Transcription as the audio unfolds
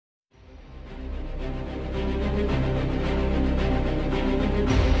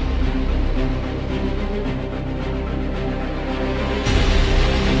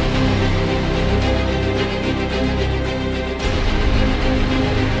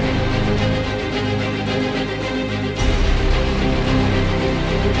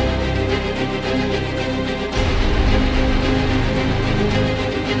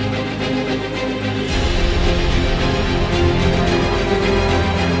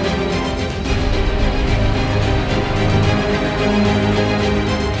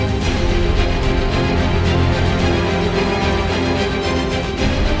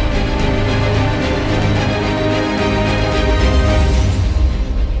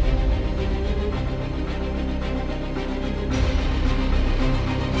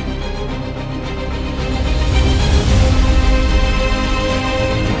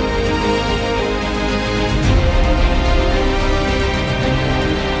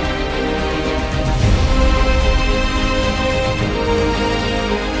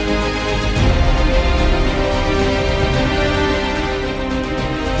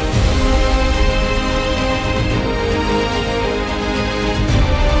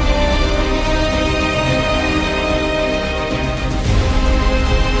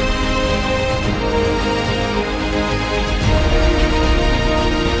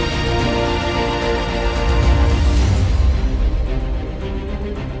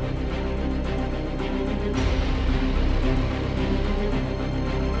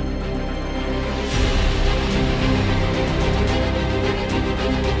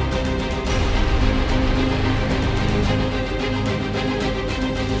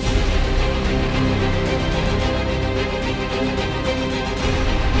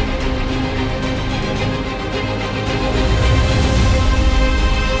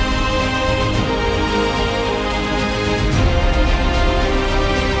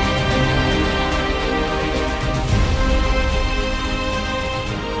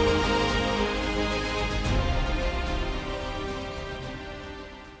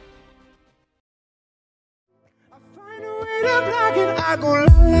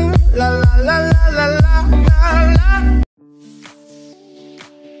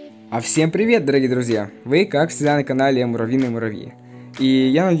А всем привет, дорогие друзья! Вы, как всегда, на канале Муравьиные Муравьи. И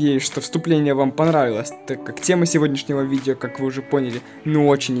я надеюсь, что вступление вам понравилось, так как тема сегодняшнего видео, как вы уже поняли,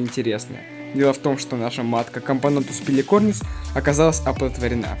 очень интересная. Дело в том, что наша матка Camponotus Pilicornis оказалась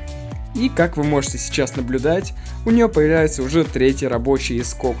оплодотворена. И как вы можете сейчас наблюдать, у нее появляются уже третьи рабочие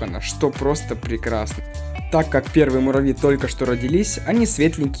из кокона, что просто прекрасно. Так как первые муравьи только что родились, они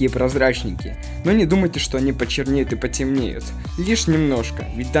светленькие и прозрачненькие, но не думайте, что они почернеют и потемнеют, лишь немножко,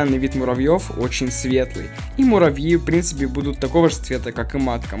 ведь данный вид муравьев очень светлый, и муравьи в принципе будут такого же цвета, как и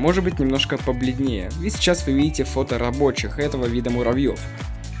матка, может быть немножко побледнее, ведь сейчас вы видите фото рабочих этого вида муравьев.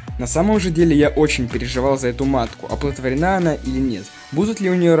 На самом же деле я очень переживал за эту матку, оплодотворена она или нет, будут ли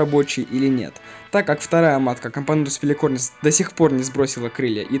у нее рабочие или нет. Так как вторая матка Camponotus Pilicornis до сих пор не сбросила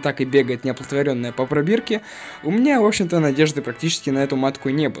крылья и так и бегает неоплодотворенная по пробирке, у меня, в общем-то, надежды практически на эту матку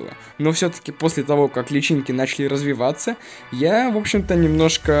не было. Но все-таки после того, как личинки начали развиваться, я, в общем-то,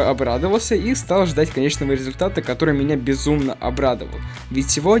 немножко обрадовался и стал ждать конечного результата, который меня безумно обрадовал. Ведь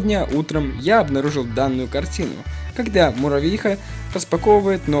сегодня утром я обнаружил данную картину, когда муравьиха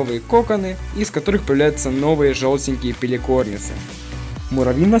распаковывает новые коконы, из которых появляются новые желтенькие пиликорнисы.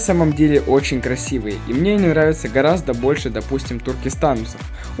 Муравьи на самом деле очень красивые, и мне они нравятся гораздо больше, допустим, туркестанусов,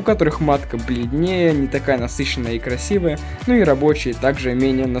 у которых матка бледнее, не такая насыщенная и красивая, ну и рабочие также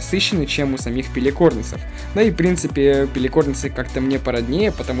менее насыщенные, чем у самих пиликорнисов. Да и в принципе пиликорнисы как-то мне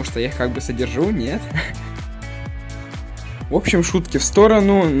породнее, потому что я их как бы содержу, нет? В общем, шутки в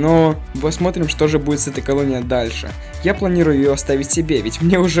сторону, но посмотрим, что же будет с этой колонией дальше. Я планирую ее оставить себе, ведь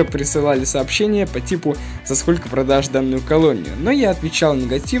мне уже присылали сообщения по типу «За сколько продашь данную колонию?». Но я отвечал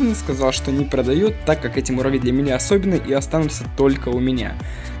негативно, сказал, что не продают, так как эти муравьи для меня особенные и останутся только у меня.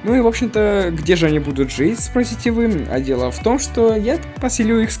 Ну и в общем-то, где же они будут жить, спросите вы? А дело в том, что я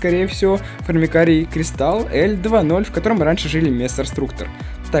поселю их, скорее всего, в формикарий Кристалл L2.0, в котором раньше жили Messor Structor.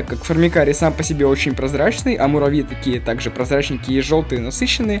 Так как формикарий сам по себе очень прозрачный, а муравьи такие также прозрачненькие и желтые,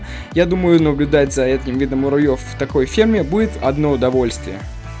 насыщенные, я думаю, наблюдать за этим видом муравьев в такой ферме будет одно удовольствие.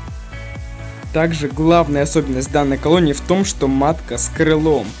 Также главная особенность данной колонии в том, что матка с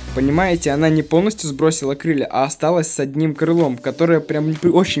крылом. Понимаете, она не полностью сбросила крылья, а осталась с одним крылом, которое прям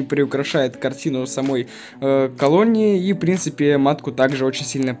очень приукрашает картину самой колонии и в принципе матку также очень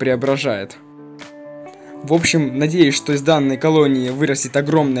сильно преображает. В общем, надеюсь, что из данной колонии вырастет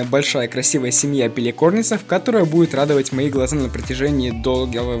огромная, большая, красивая семья пиликорнисов, которая будет радовать мои глаза на протяжении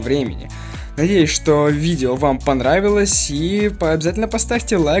долгого времени. Надеюсь, что видео вам понравилось, и обязательно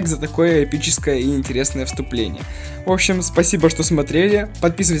поставьте лайк за такое эпическое и интересное вступление. В общем, спасибо, что смотрели,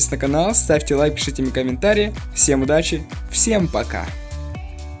 подписывайтесь на канал, ставьте лайк, пишите мне комментарии, всем удачи, всем пока!